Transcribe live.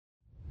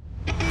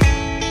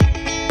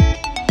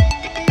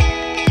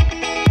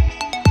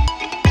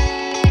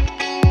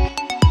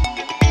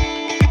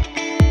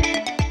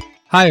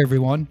Hi,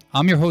 everyone.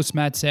 I'm your host,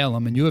 Matt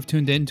Salem, and you have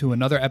tuned in to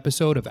another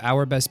episode of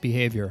Our Best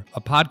Behavior, a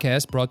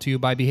podcast brought to you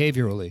by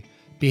Behaviorally.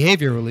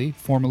 Behaviorally,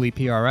 formerly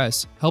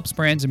PRS, helps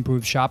brands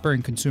improve shopper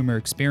and consumer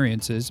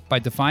experiences by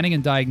defining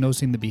and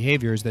diagnosing the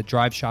behaviors that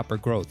drive shopper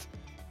growth.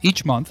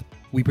 Each month,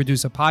 we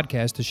produce a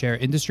podcast to share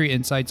industry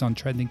insights on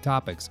trending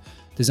topics,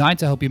 designed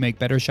to help you make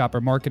better shopper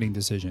marketing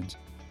decisions.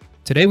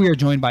 Today, we are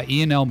joined by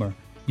Ian Elmer,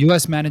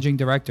 U.S. Managing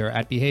Director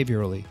at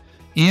Behaviorally.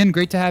 Ian,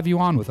 great to have you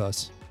on with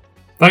us.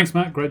 Thanks,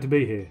 Matt. Great to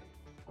be here.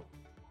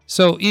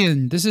 So,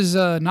 Ian, this is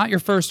not your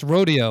first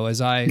rodeo, as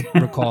I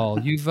recall.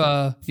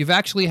 You've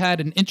actually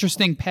had an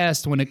interesting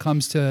past when it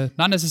comes to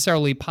not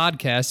necessarily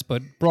podcasts,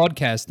 but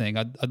broadcasting.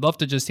 I'd love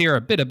to just hear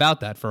a bit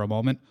about that for a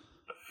moment.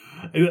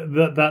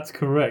 That's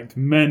correct.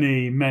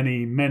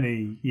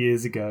 Many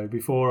years ago,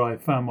 before I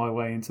found my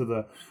way into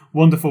the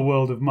wonderful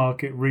world of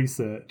market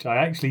research, I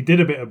actually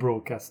did a bit of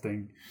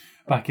broadcasting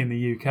back in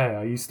the UK.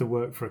 I used to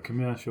work for a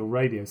commercial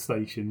radio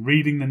station,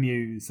 reading the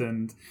news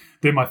and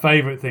doing my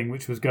favourite thing,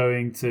 which was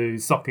going to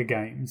soccer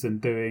games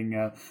and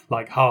doing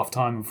like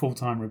half-time and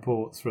full-time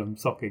reports from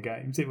soccer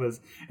games. It was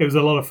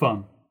a lot of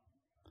fun.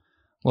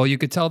 Well, you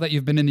could tell that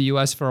you've been in the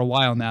US for a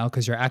while now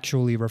because you're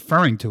actually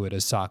referring to it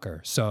as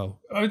soccer. So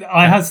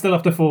I still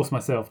have to force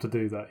myself to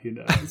do that, you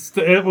know.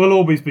 It will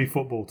always be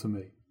football to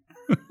me.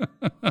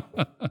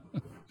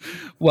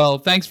 Well,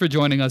 thanks for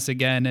joining us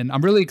again. And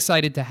I'm really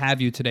excited to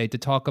have you today to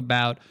talk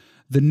about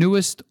the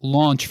newest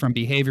launch from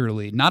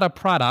Behaviorally. Not a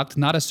product,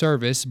 not a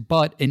service,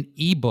 but an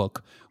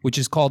ebook, which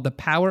is called The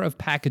Power of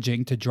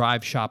Packaging to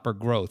Drive Shopper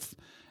Growth.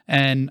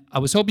 And I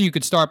was hoping you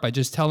could start by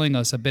just telling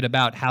us a bit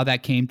about how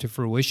that came to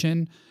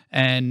fruition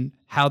and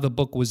how the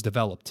book was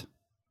developed.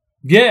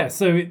 Yeah,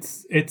 so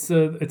it's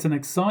an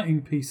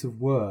exciting piece of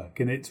work,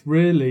 and it's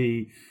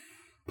really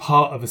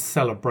part of a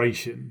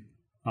celebration,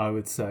 I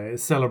would say, a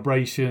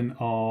celebration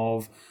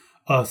of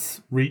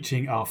us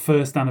reaching our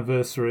first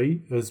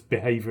anniversary as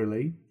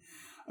Behaviorally,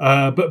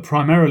 but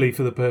primarily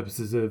for the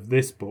purposes of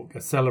this book,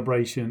 a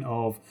celebration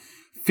of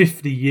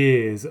 50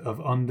 years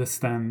of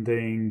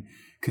understanding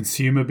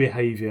consumer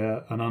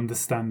behavior and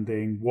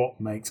understanding what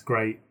makes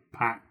great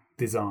pack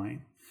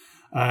design.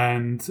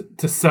 And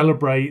to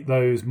celebrate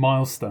those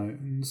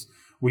milestones,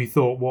 we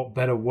thought what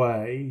better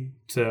way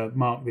to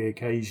mark the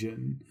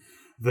occasion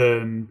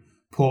than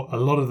put a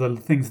lot of the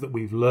things that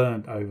we've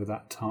learned over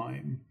that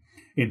time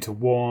into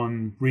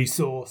one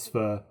resource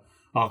for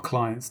our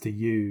clients to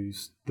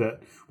use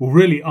that will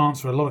really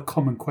answer a lot of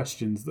common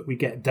questions that we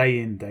get day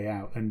in, day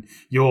out. And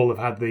you all have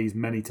had these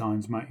many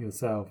times, Matt,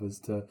 yourself, as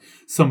to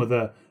some of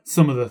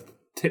the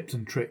tips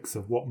and tricks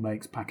of what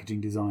makes packaging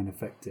design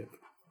effective.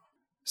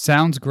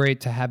 Sounds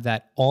great to have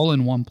that all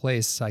in one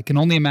place. I can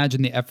only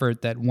imagine the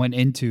effort that went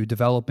into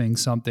developing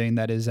something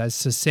that is as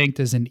succinct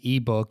as an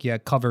ebook,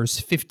 yet covers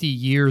 50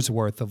 years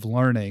worth of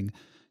learning.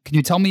 Can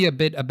you tell me a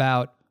bit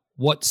about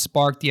what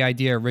sparked the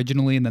idea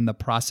originally and then the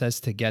process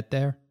to get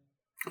there?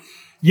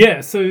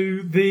 Yeah, so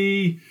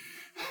the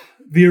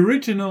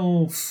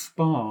original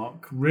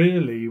spark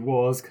really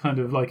was kind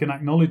of like an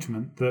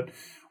acknowledgement that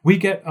we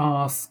get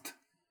asked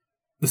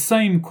the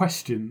same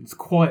questions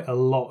quite a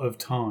lot of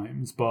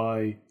times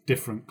by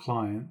different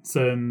clients,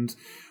 and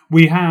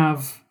we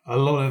have a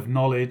lot of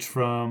knowledge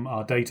from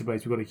our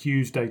database. We've got a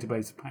huge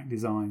database of pack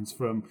designs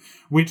from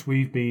which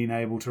we've been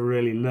able to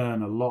really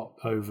learn a lot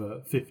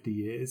over 50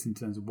 years in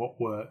terms of what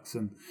works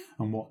and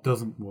what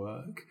doesn't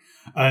work.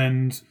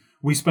 And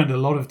we spend a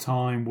lot of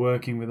time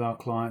working with our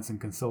clients and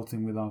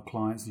consulting with our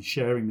clients and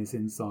sharing this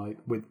insight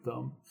with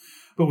them.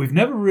 But we've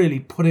never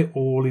really put it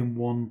all in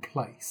one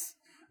place.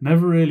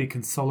 Never really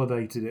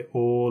consolidated it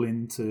all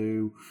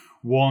into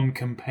one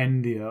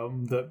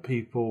compendium that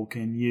people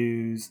can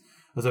use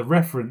as a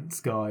reference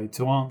guide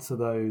to answer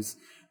those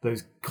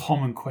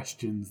common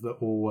questions that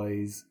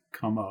always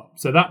come up.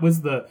 So that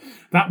was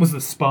the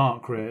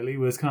spark, really,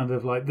 was kind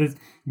of like this.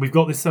 We've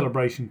got this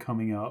celebration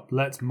coming up.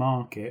 Let's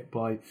mark it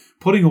by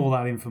putting all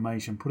that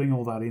information, putting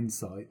all that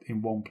insight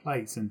in one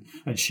place and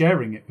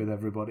sharing it with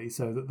everybody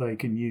so that they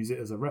can use it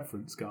as a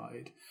reference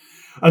guide.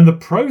 And the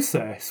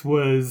process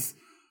was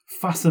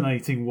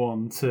fascinating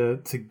one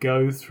to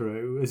go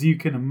through. As you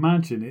can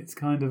imagine, it's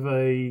kind of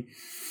a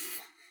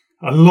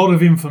lot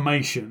of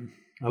information,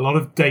 a lot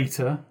of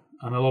data,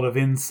 and a lot of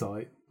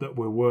insight that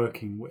we're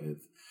working with.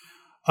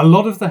 A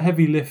lot of the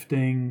heavy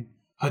lifting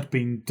had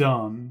been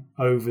done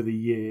over the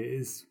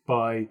years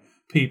by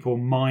people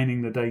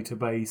mining the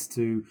database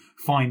to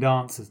find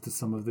answers to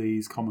some of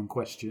these common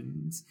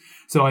questions.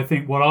 So I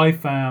think what I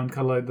found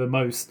kind of like the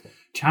most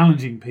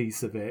challenging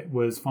piece of it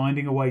was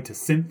finding a way to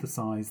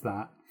synthesize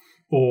that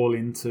all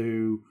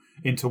into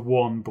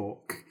one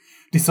book.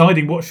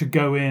 Deciding what should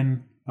go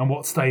in and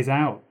what stays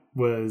out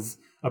was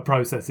a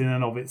process in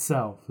and of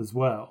itself as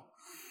well.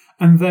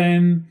 And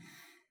then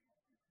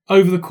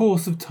over the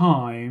course of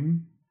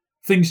time,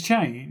 things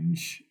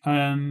change.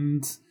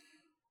 And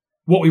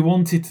what we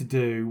wanted to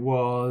do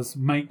was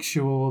make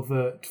sure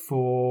that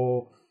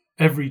for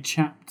every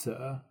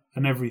chapter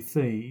and every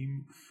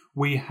theme,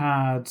 we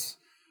had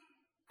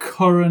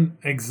current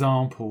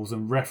examples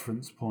and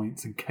reference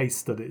points and case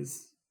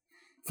studies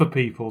for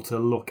people to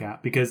look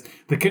at, because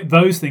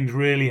those things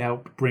really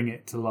help bring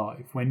it to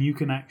life. When you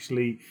can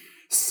actually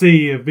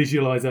see a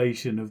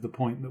visualization of the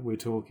point that we're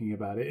talking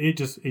about, it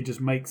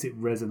just makes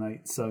it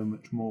resonate so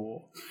much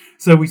more.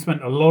 So we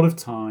spent a lot of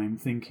time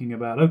thinking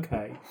about,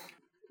 okay,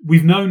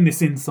 we've known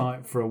this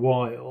insight for a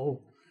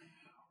while.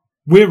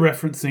 We're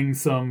referencing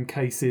some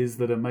cases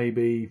that are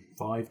maybe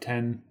 5,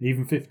 10,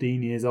 even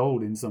 15 years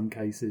old in some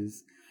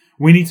cases.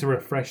 We need to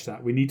refresh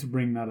that. We need to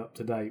bring that up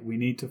to date. We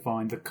need to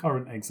find the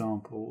current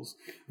examples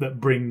that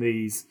bring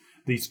these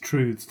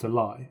truths to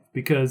life.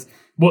 Because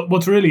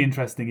what's really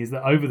interesting is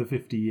that over the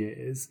 50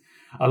 years,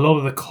 a lot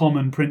of the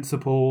common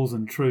principles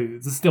and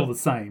truths are still the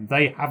same.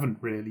 They haven't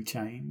really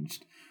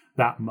changed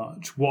that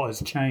much. What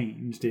has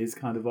changed is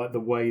kind of like the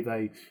way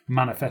they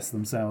manifest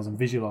themselves and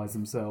visualize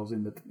themselves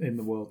in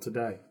the world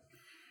today.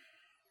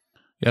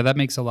 Yeah, that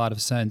makes a lot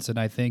of sense. And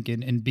I think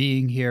in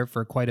being here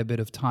for quite a bit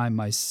of time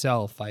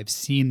myself, I've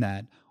seen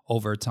that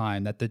over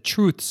time, that the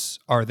truths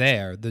are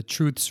there, the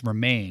truths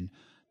remain.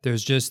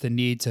 There's just a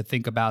need to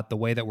think about the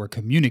way that we're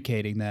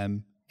communicating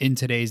them in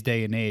today's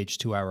day and age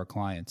to our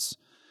clients.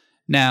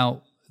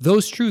 Now,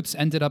 those truths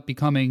ended up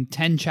becoming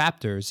 10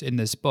 chapters in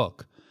this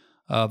book,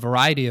 a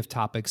variety of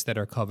topics that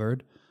are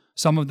covered.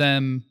 Some of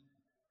them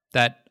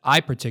that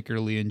I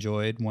particularly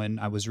enjoyed when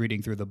I was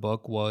reading through the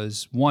book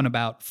was one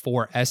about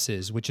 4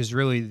 S's, which is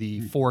really the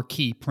 4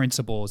 key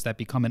principles that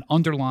become an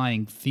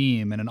underlying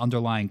theme and an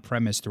underlying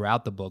premise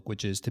throughout the book,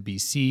 which is to be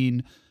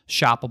seen,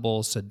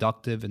 shoppable,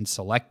 seductive, and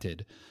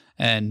selected.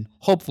 And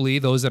hopefully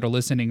those that are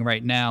listening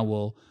right now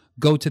will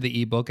go to the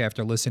ebook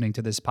after listening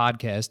to this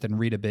podcast and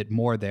read a bit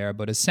more there.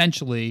 But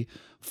essentially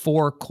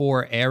 4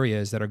 core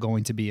areas that are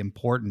going to be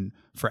important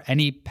for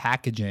any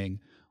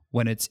packaging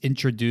when it's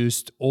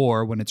introduced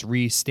or when it's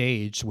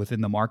restaged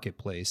within the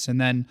marketplace. And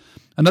then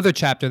another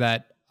chapter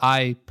that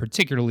I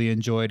particularly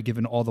enjoyed,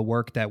 given all the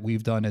work that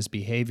we've done as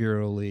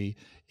Behaviorally,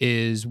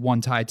 is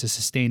one tied to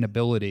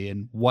sustainability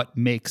and what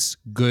makes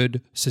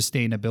good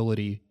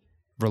sustainability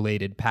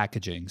related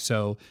packaging.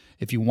 So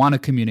if you want to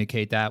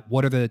communicate that,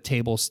 what are the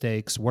table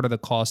stakes? What are the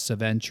costs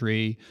of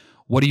entry?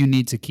 What do you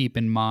need to keep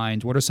in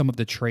mind? What are some of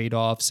the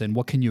trade-offs, and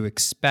what can you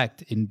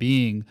expect in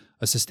being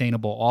a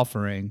sustainable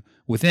offering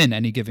within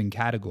any given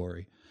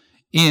category?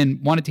 Ian,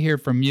 wanted to hear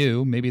from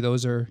you. Maybe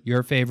those are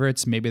your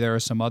favorites. Maybe there are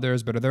some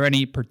others, but are there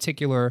any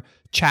particular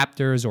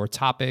chapters or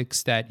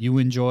topics that you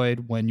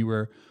enjoyed when you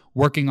were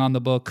working on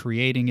the book,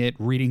 creating it,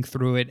 reading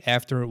through it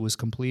after it was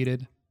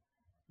completed?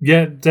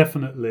 Yeah,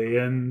 definitely.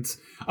 And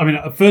I mean,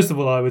 first of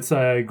all, I would say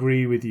I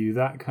agree with you.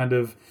 That kind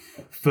of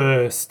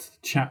first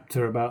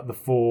chapter about the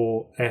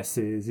 4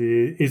 S's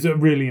is a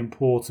really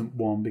important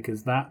one,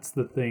 because that's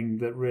the thing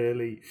that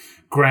really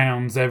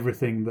grounds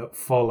everything that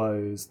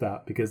follows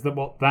that. Because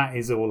what that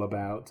is all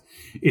about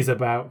is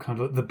about kind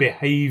of the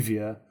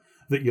behavior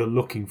that you're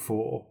looking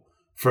for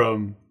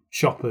from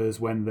shoppers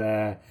when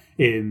they're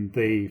in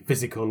the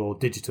physical or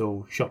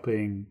digital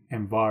shopping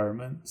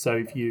environment.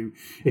 So if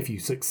you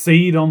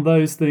succeed on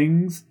those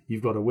things,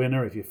 you've got a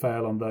winner. If you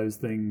fail on those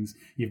things,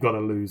 you've got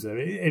a loser.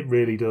 It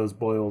really does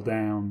boil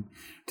down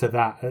to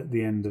that at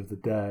the end of the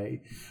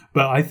day.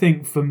 But I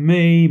think for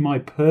me, my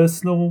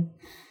personal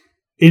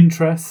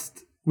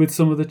interest with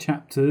some of the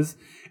chapters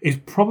is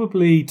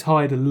probably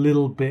tied a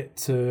little bit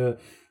to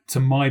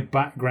my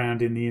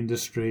background in the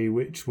industry,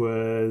 which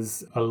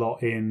was a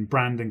lot in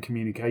brand and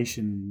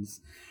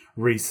communications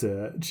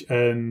research.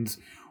 And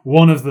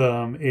one of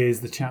them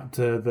is the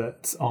chapter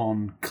that's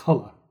on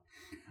colour,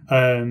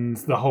 and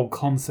the whole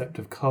concept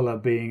of colour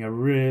being a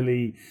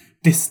really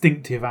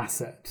distinctive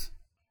asset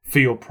for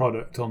your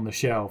product on the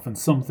shelf, and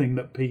something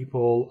that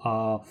people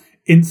are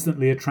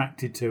instantly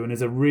attracted to, and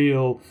is a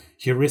real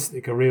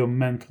heuristic, a real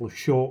mental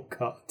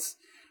shortcut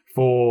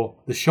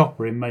for the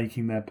shopper in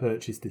making their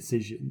purchase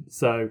decision.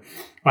 So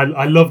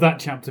I love that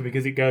chapter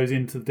because it goes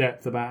into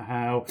depth about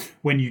how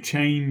when you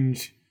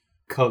change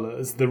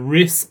colours, the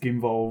risk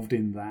involved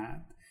in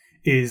that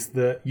is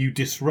that you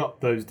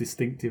disrupt those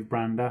distinctive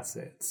brand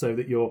assets, so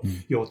that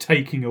you're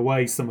taking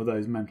away some of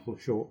those mental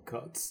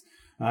shortcuts.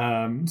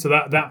 So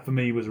that for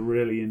me was a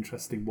really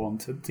interesting one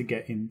to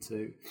get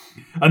into.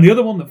 And the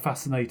other one that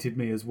fascinated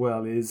me as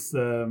well is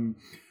the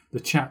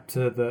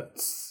chapter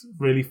that's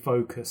really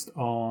focused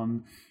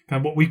on kind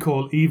of what we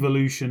call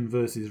evolution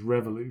versus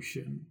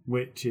revolution,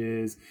 which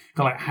is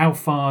kind of like, how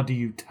far do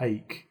you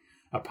take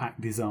a pack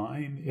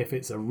design? If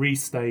it's a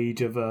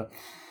restage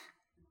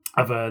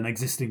of an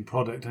existing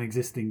product, an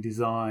existing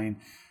design,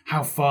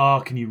 how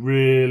far can you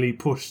really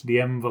push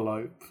the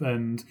envelope?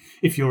 And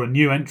if you're a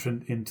new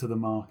entrant into the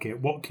market,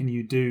 what can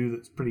you do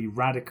that's pretty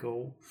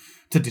radical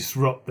to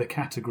disrupt the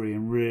category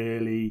and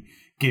really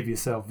give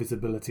yourself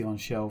visibility on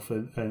shelf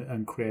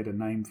and create a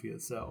name for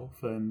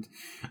yourself? And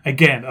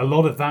again, a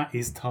lot of that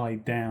is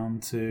tied down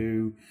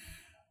to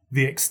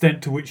the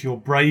extent to which you're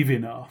brave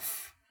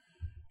enough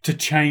to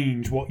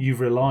change what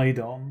you've relied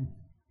on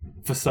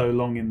for so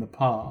long in the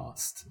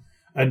past,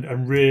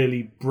 and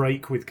really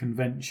break with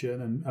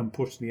convention and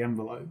push the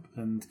envelope.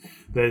 And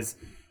there's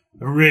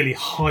a really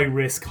high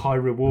risk, high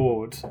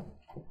reward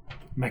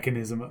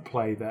mechanism at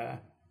play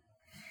there.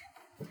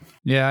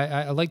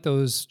 Yeah, I like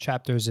those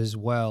chapters as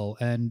well.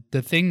 And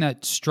the thing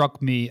that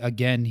struck me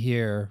again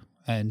here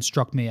and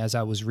struck me as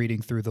I was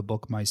reading through the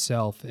book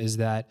myself is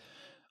that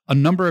a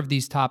number of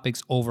these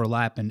topics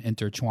overlap and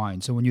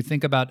intertwine. So when you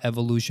think about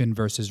evolution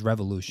versus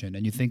revolution,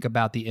 and you think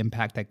about the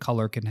impact that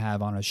color can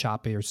have on a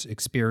shopper's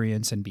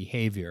experience and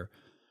behavior,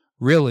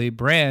 really,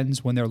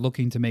 brands, when they're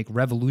looking to make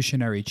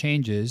revolutionary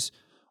changes,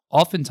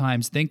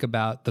 oftentimes think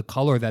about the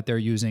color that they're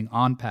using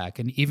on pack.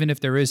 And even if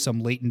there is some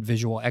latent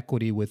visual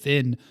equity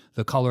within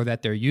the color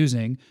that they're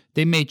using,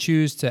 they may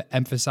choose to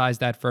emphasize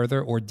that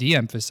further or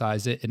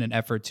de-emphasize it in an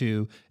effort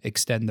to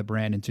extend the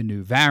brand into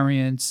new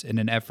variants, in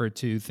an effort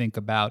to think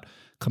about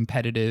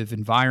competitive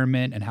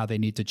environment and how they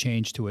need to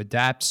change to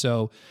adapt.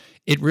 So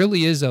it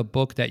really is a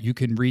book that you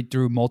can read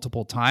through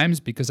multiple times,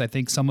 because I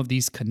think some of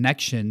these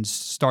connections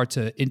start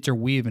to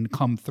interweave and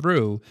come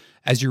through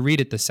as you read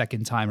it the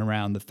second time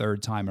around, the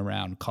third time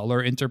around.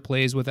 Color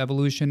interplays with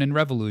evolution and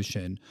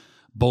revolution.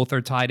 Both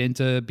are tied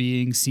into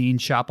being seen,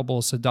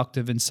 shoppable,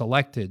 seductive, and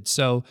selected.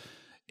 So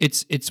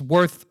it's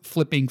worth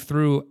flipping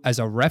through as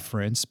a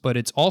reference, but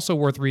it's also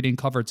worth reading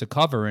cover to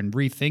cover and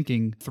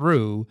rethinking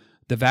through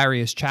the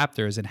various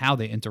chapters and how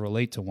they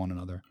interrelate to one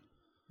another.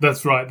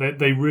 That's right.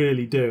 They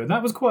really do. And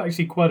that was quite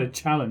a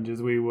challenge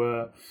as we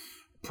were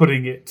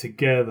putting it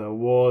together,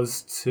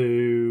 was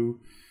to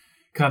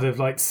kind of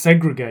like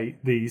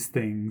segregate these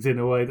things in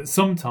a way that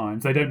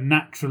sometimes they don't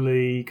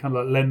naturally kind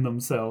of like lend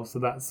themselves to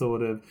that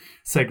sort of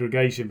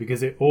segregation,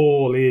 because it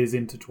all is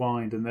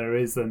intertwined and there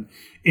is an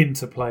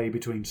interplay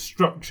between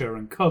structure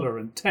and color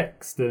and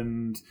text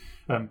and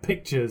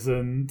pictures,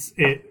 and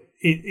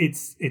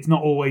it's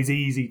not always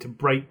easy to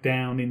break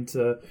down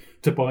into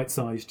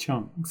bite-sized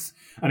chunks.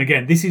 And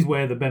again, this is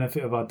where the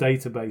benefit of our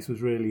database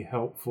was really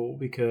helpful,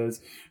 because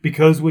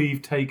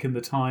we've taken the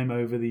time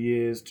over the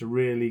years to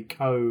really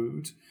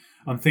code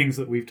on things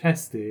that we've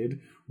tested,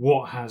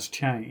 what has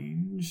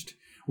changed.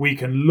 We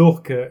can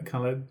look at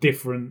kind of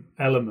different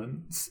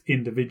elements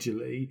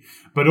individually,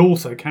 but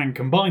also can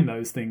combine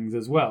those things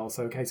as well.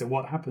 So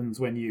what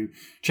happens when you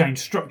change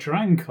structure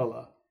and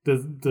color?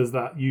 Does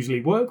that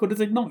usually work, or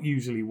does it not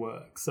usually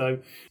work? So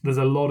there's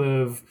a lot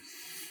of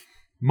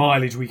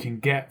mileage we can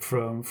get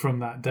from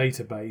that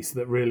database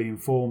that really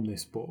inform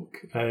this book.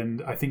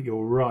 And I think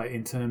you're right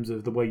in terms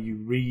of the way you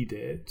read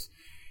it.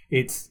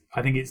 I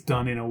think it's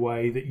done in a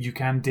way that you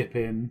can dip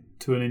in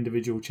to an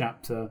individual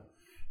chapter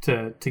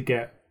to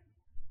get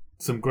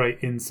some great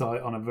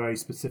insight on a very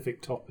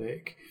specific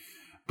topic.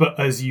 But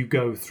as you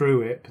go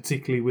through it,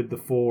 particularly with the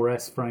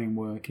 4S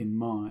framework in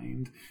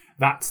mind,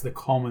 that's the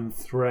common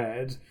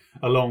thread,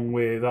 along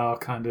with our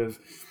kind of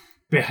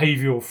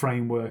behavioural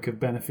framework of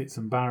benefits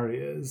and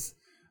barriers,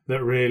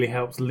 that really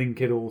helps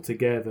link it all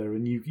together.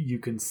 And you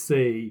can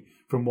see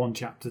from one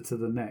chapter to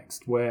the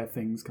next where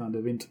things kind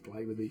of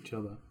interplay with each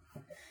other.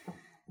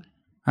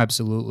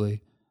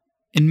 Absolutely.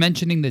 In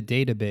mentioning the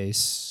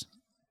database,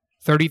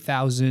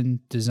 30,000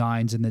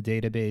 designs in the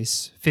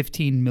database,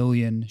 15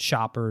 million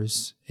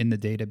shoppers in the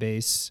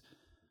database.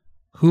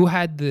 Who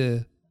had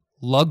the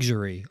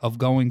luxury of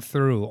going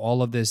through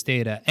all of this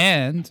data?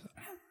 And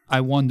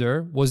I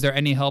wonder, was there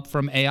any help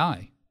from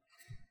AI?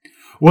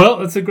 Well,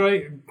 that's a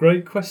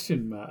great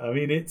question, Matt. I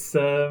mean, it's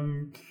a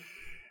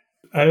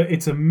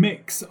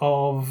mix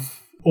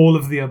of all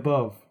of the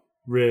above,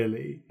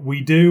 really.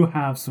 We do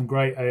have some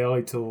great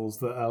AI tools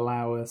that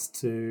allow us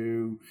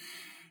to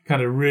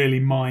kind of really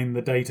mine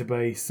the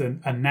database,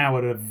 and now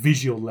at a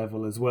visual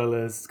level as well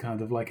as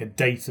kind of like a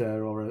data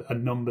or a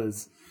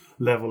numbers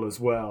level as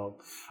well.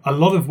 A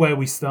lot of where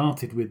we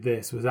started with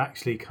this was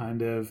actually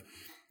kind of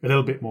a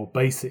little bit more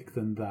basic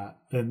than that,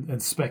 and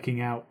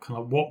specking out kind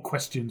of what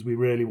questions we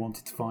really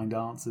wanted to find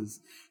answers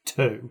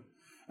to.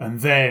 And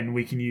then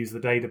we can use the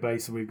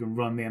database, and we can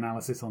run the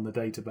analysis on the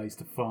database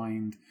to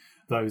find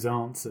those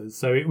answers.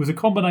 So it was a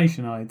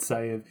combination, I'd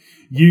say, of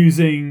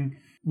using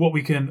what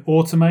we can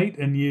automate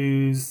and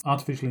use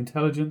artificial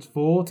intelligence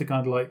for to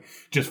kind of like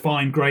just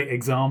find great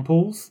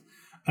examples,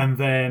 and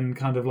then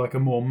kind of like a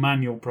more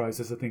manual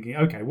process of thinking,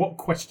 okay, what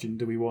question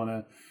do we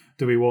want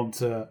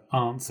to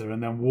answer,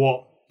 and then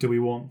what do we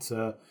want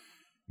to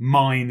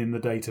mine in the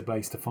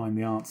database to find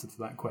the answer to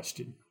that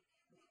question.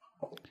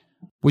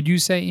 Would you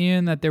say,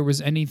 Ian, that there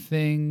was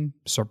anything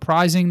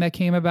surprising that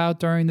came about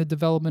during the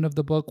development of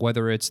the book,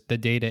 whether it's the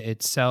data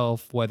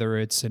itself, whether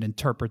it's an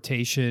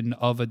interpretation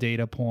of a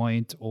data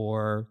point,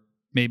 or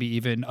maybe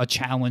even a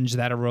challenge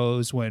that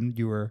arose when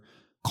you were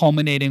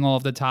culminating all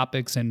of the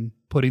topics and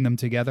putting them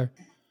together?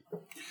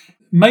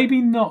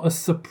 Maybe not a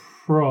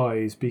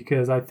surprise,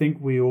 because I think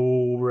we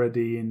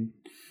already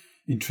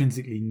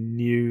intrinsically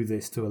knew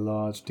this to a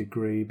large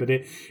degree, but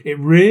it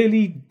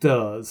really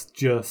does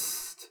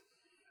just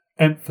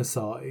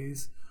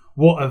emphasize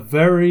what a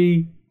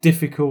very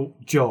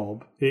difficult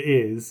job it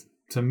is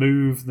to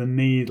move the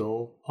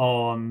needle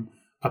on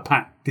a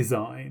pack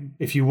design.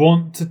 If you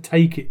want to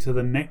take it to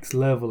the next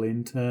level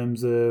in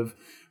terms of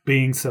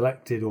being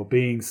selected or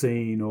being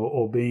seen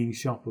or being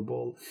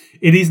shoppable,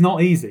 it is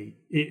not easy.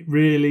 It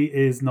really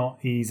is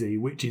not easy,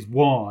 which is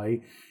why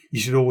you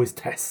should always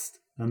test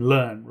and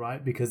learn,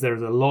 right? Because there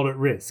is a lot at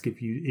risk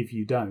if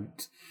you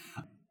don't.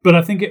 But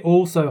I think it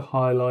also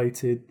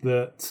highlighted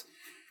that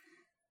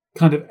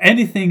kind of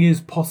anything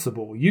is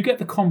possible. You get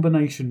the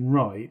combination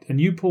right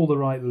and you pull the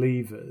right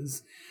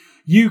levers,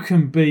 you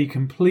can be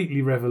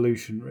completely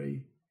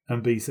revolutionary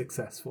and be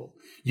successful.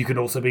 You can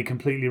also be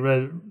completely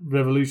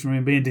revolutionary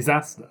and be a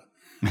disaster.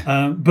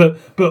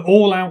 But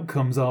all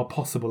outcomes are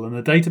possible, and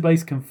the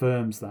database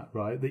confirms that,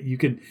 right? That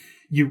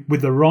you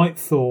with the right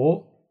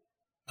thought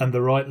and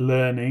the right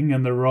learning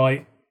and the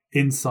right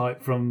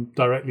insight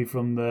directly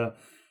from the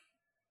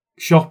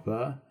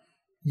shopper,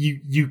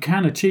 you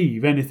can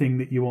achieve anything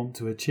that you want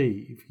to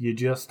achieve. You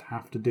just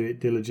have to do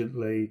it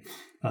diligently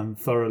and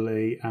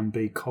thoroughly and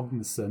be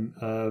cognizant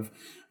of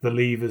the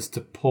levers to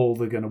pull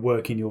that are going to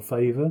work in your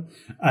favor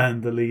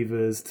and the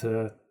levers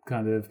to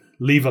kind of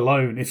leave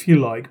alone, if you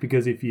like,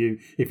 because if you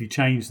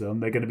change them,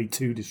 they're going to be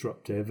too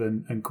disruptive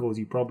and cause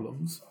you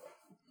problems.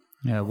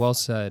 Yeah, well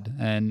said.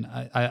 And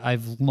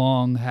I've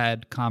long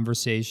had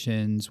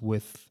conversations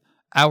with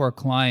our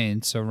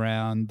clients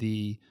around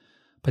the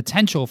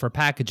potential for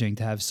packaging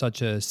to have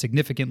such a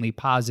significantly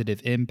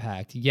positive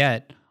impact.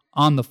 Yet,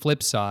 on the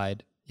flip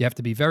side, you have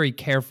to be very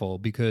careful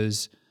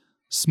because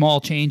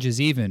small changes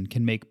even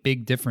can make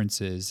big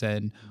differences.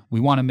 And we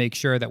want to make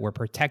sure that we're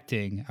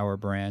protecting our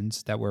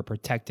brands, that we're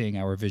protecting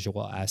our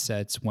visual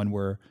assets when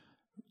we're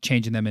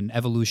changing them in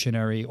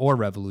evolutionary or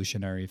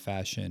revolutionary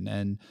fashion.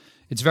 And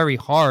it's very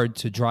hard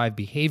to drive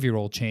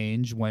behavioral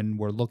change when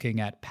we're looking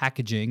at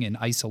packaging in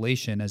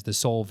isolation as the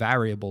sole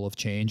variable of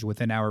change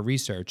within our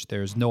research.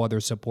 There's no other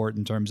support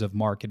in terms of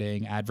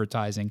marketing,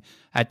 advertising.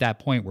 At that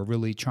point, we're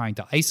really trying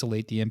to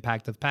isolate the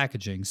impact of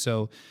packaging.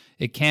 So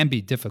it can be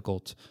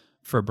difficult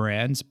for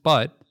brands,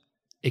 but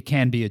it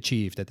can be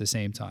achieved at the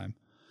same time.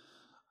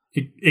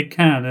 It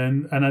can,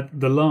 and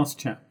the last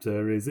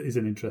chapter is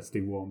an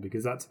interesting one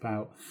because that's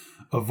about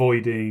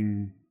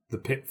avoiding the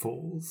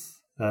pitfalls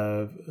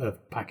of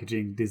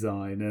packaging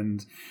design.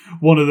 And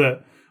one of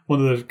the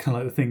kind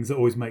of like the things that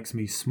always makes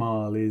me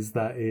smile is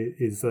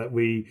that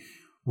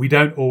we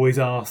don't always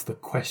ask the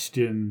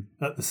question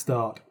at the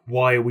start,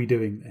 why are we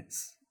doing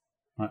this?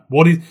 Right?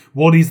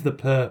 What is the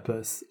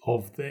purpose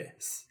of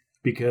this?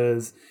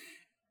 Because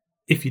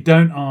if you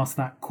don't ask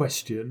that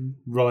question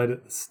right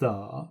at the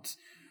start,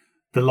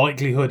 the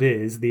likelihood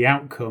is the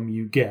outcome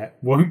you get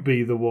won't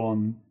be the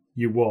one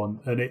you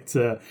want. And it's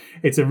a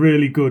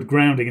really good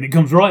grounding, and it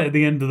comes right at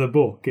the end of the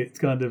book. It's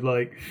kind of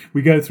like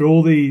we go through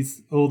all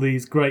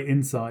these great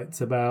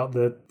insights about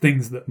the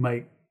things that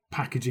make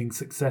packaging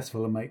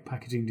successful and make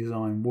packaging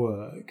design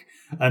work,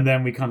 and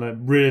then we kind of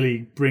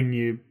really bring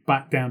you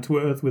back down to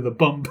earth with a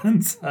bump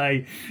and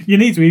say you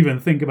need to even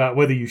think about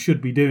whether you should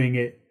be doing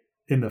it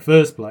in the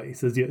first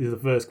place is the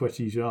first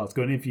question you should ask.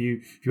 And if you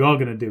are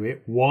going to do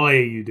it, why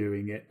are you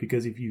doing it?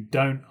 Because if you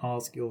don't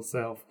ask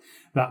yourself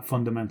that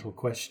fundamental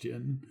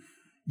question,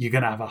 you're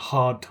going to have a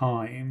hard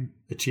time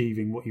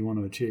achieving what you want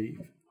to achieve.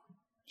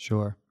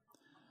 Sure.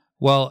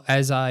 Well,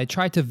 as I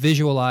try to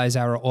visualize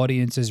our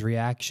audience's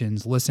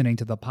reactions listening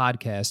to the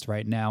podcast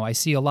right now, I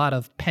see a lot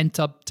of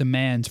pent-up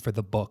demands for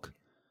the book.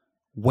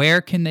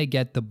 Where can they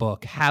get the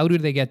book? How do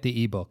they get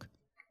the ebook?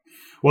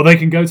 Well, they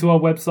can go to our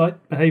website,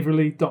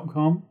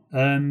 behaviorally.com,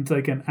 and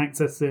they can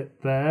access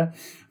it there.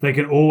 They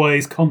can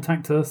always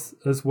contact us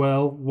as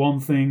well. One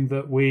thing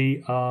that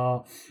we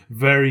are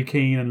very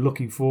keen and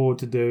looking forward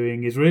to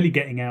doing is really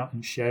getting out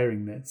and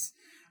sharing this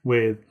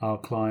with our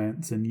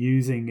clients and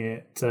using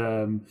it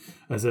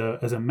as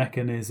a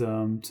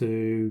mechanism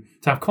to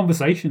have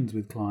conversations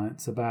with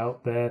clients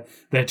about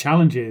their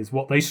challenges,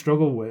 what they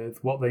struggle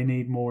with, what they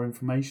need more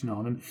information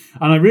on. And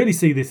I really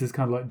see this as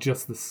kind of like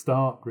just the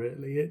start,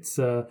 really. It's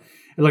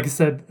like I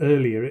said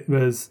earlier, it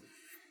was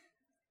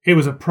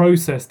a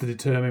process to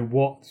determine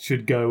what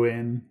should go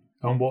in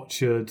and what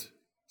should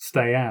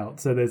stay out.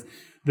 So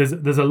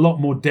there's a lot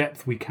more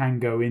depth we can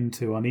go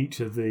into on each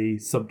of the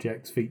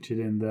subjects featured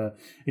in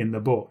the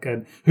book.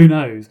 And who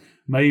knows,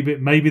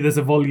 maybe there's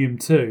a volume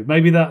 2.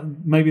 Maybe that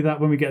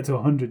when we get to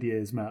 100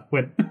 years, Matt,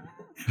 when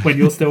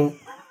you're still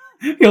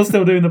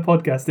doing the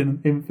podcast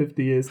in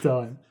 50 years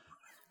time.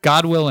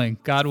 God willing,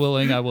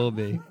 I will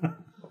be.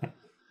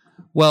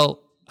 Well,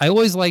 I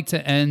always like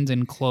to end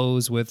and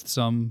close with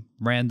some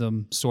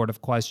random sort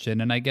of question.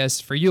 And I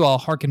guess for you, I'll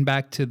harken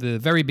back to the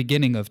very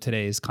beginning of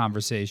today's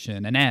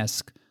conversation and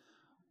ask,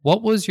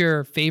 what was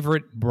your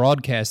favorite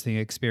broadcasting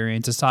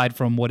experience aside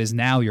from what is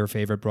now your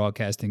favorite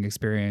broadcasting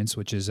experience,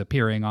 which is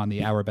appearing on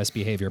the Our Best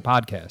Behavior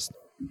podcast?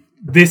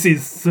 This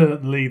is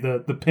certainly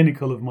the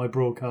pinnacle of my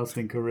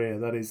broadcasting career.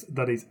 That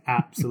is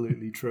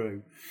absolutely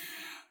true.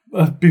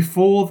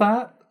 Before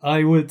that,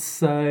 I'm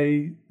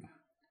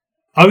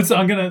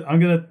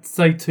gonna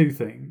say two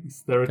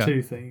things. There are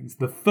two things.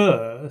 The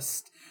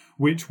first,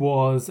 which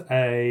was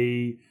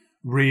a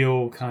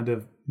real kind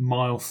of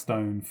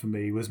milestone for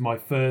me, was my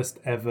first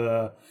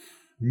ever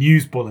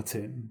news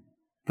bulletin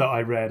that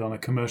I read on a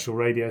commercial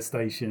radio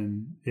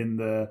station in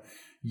the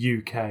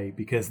UK,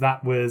 because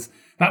that was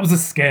a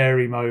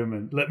scary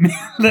moment. Let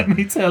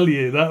me tell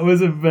you, that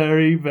was a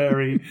very,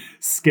 very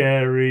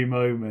scary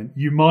moment.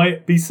 You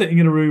might be sitting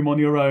in a room on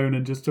your own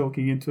and just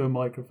talking into a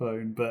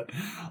microphone, but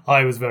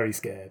I was very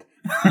scared.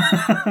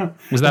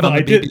 Was that on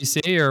the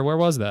BBC or where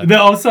was that?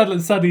 No,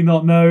 sadly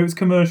not. No, it was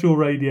commercial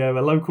radio,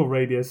 a local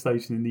radio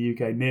station in the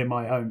UK near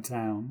my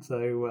hometown.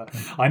 So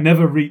I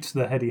never reached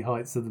the heady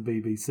heights of the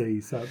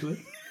BBC,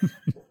 sadly.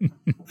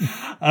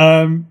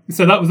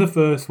 So that was the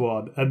first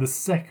one, and the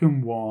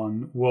second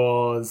one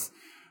was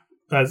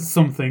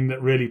something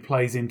that really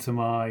plays into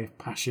my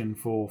passion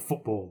for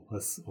football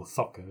or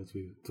soccer, as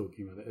we were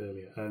talking about it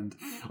earlier. And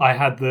I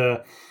had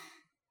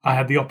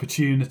the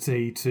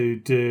opportunity to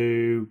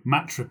do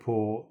match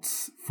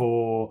reports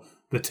for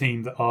the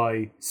team that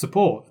I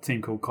support, a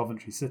team called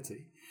Coventry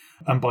City.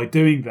 And by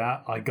doing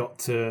that, I got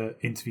to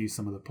interview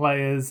some of the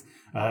players,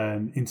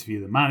 interview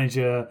the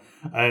manager,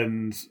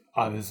 and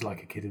I was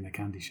like a kid in a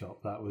candy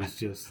shop. That was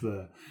just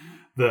the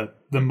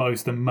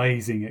most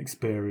amazing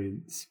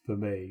experience for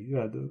me.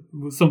 It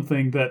was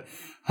something that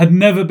had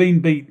never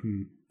been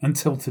beaten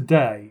until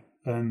today,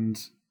 and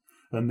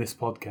this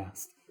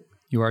podcast.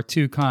 You are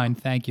too kind.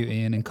 Thank you,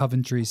 Ian. And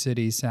Coventry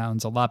City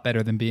sounds a lot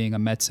better than being a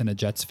Mets and a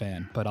Jets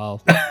fan, but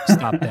I'll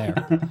stop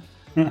there.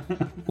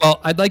 Well,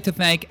 I'd like to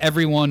thank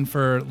everyone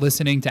for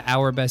listening to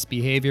Our Best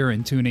Behavior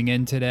and tuning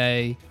in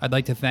today. I'd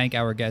like to thank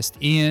our guest,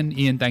 Ian.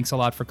 Ian, thanks a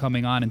lot for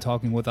coming on and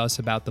talking with us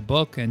about the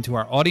book. And to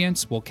our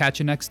audience, we'll catch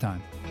you next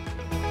time.